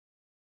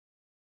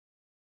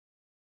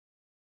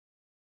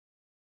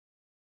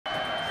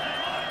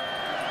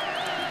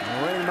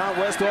Out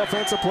West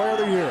Offensive Player of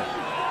the Year.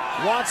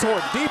 Wants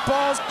Horton. Deep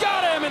balls.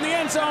 Got him in the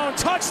end zone.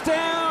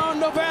 Touchdown,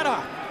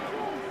 Nevada.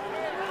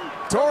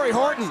 Torrey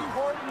Horton.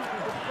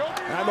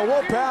 And the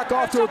Wolfpack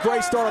off to a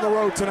great start on the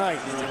road tonight.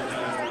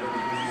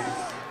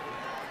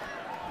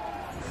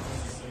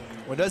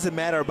 Well, it doesn't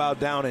matter about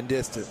down and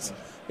distance.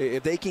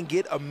 If they can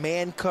get a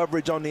man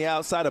coverage on the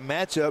outside, a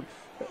matchup,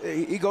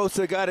 he goes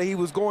to the guy that he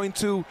was going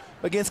to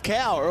against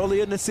Cal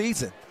early in the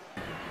season.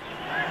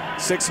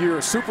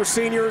 6-year super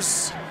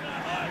seniors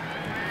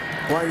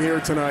playing here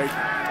tonight.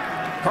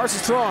 Carson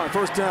Strong,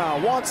 first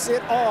down, wants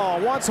it all,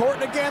 wants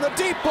Horton again, the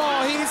deep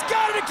ball, he's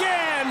got it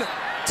again!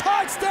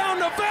 Touchdown,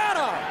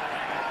 Nevada!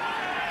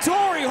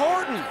 Torrey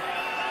Horton,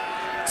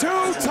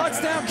 2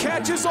 touchdown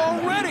catches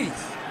already.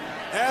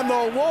 And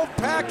the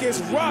Wolfpack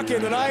is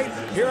rocking tonight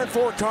here in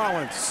Fort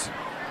Collins.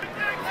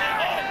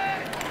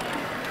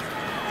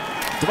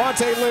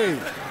 Devontae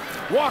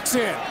Lee walks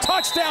in,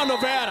 touchdown,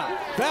 Nevada.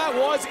 That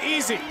was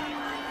easy.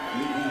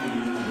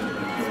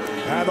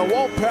 And the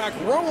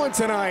Wolfpack rolling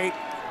tonight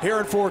here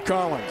in Fort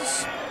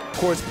Collins. Of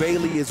course,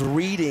 Bailey is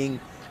reading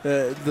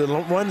the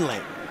run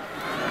lane.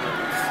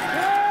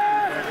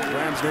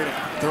 Rams need it.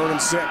 3rd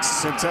and 6.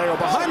 Centeio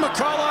behind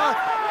McCullough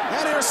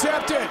and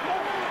intercepted.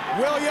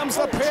 Williams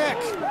the pick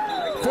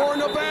for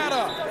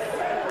Nevada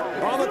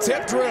on the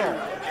tip drill.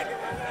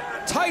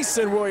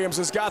 Tyson Williams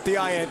has got the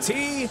INT,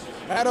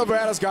 and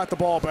Nevada's got the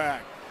ball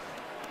back.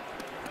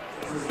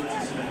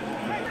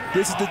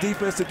 This is the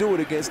defense to do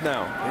it against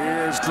now.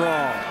 Here's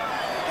Strong.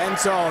 End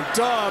zone.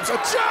 Dobbs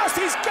adjust.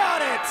 He's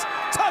got it.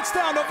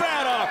 Touchdown,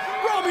 Nevada.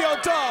 Romeo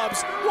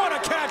Dobbs. What a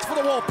catch for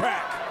the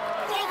Wolfpack.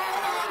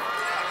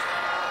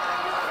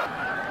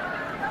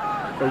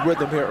 A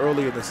rhythm here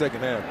early in the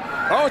second half.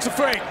 Oh, it's a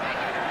fake.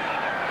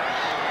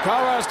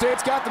 Colorado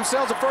State's got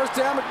themselves a first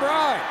down.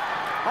 McBride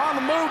on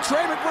the move.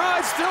 Trey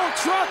McBride still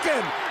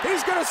trucking.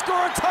 He's going to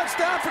score a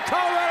touchdown for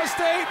Colorado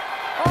State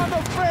on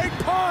the fake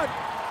punt.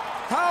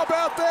 How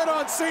about that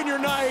on senior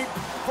night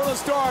for the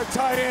star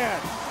tight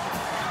end?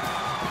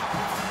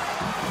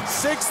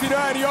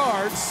 69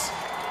 yards.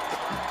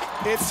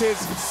 It's his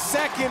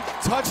 2nd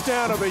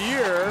touchdown of the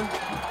year.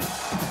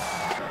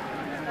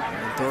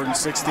 3rd and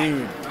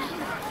 16.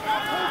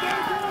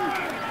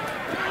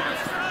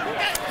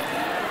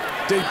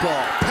 Deep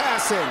ball,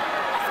 passing,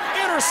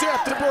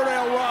 intercepted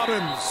Burdell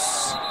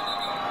Robbins.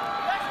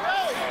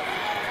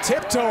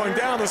 Tiptoeing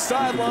down the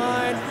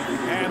sideline,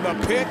 and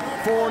the pick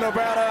for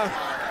Nevada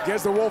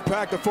gives the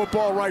Wolfpack the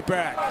football right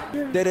back.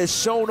 That has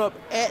shown up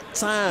at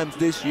times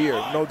this year,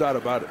 no doubt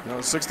about it.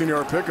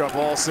 16-yard pickup,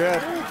 all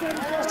set.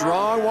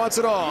 Strong wants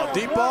it all.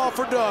 Deep ball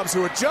for Dobbs,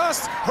 who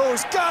adjusts,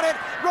 who's got it?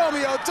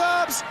 Romeo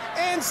Dobbs,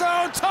 end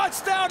zone,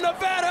 touchdown,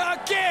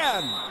 Nevada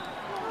again.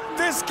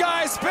 This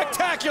guy's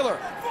spectacular.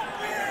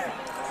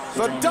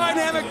 The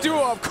dynamic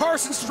duo of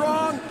Carson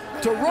Strong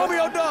to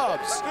Romeo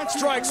Dobbs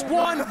strikes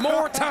one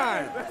more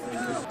time.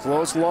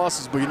 Close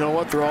losses, but you know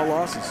what? They're all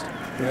losses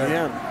in the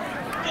end.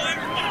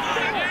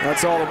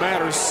 That's all that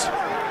matters.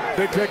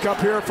 Big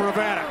pickup here for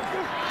Nevada.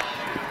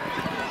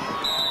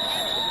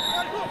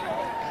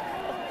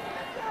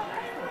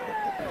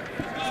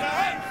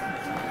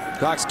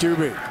 Cox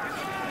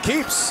QB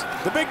keeps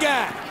the big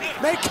guy.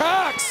 Nate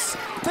Cox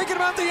thinking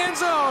about the end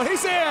zone.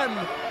 He's in.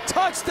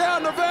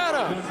 Touchdown,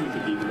 Nevada.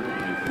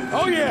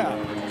 Oh, yeah.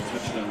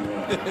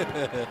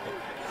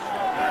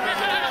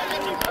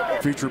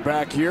 Feature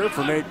back here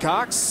for Nate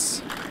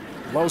Cox.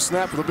 Low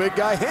snap for the big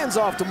guy. Hands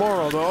off to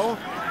Morrow, though.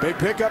 Big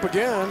pickup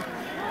again.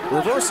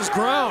 Reverses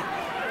ground.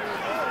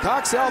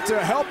 Cox out to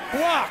help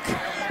block.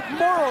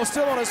 Morrow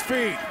still on his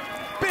feet.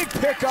 Big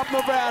pickup,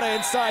 Nevada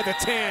inside the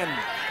 10.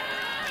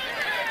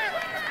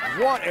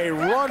 What a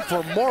run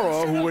for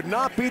Morrow, who would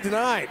not be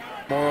denied.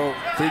 Morrow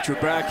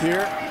featured back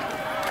here.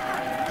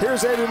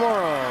 Here's A.B.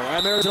 Morrow,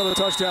 and there's another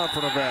touchdown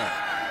for Nevada.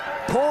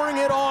 Pouring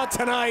it on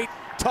tonight.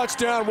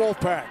 Touchdown,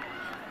 Wolfpack.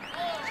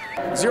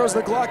 0's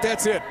the clock,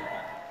 that's it.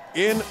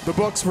 In the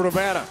books for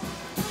Nevada.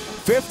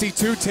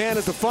 52-10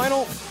 is the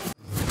final.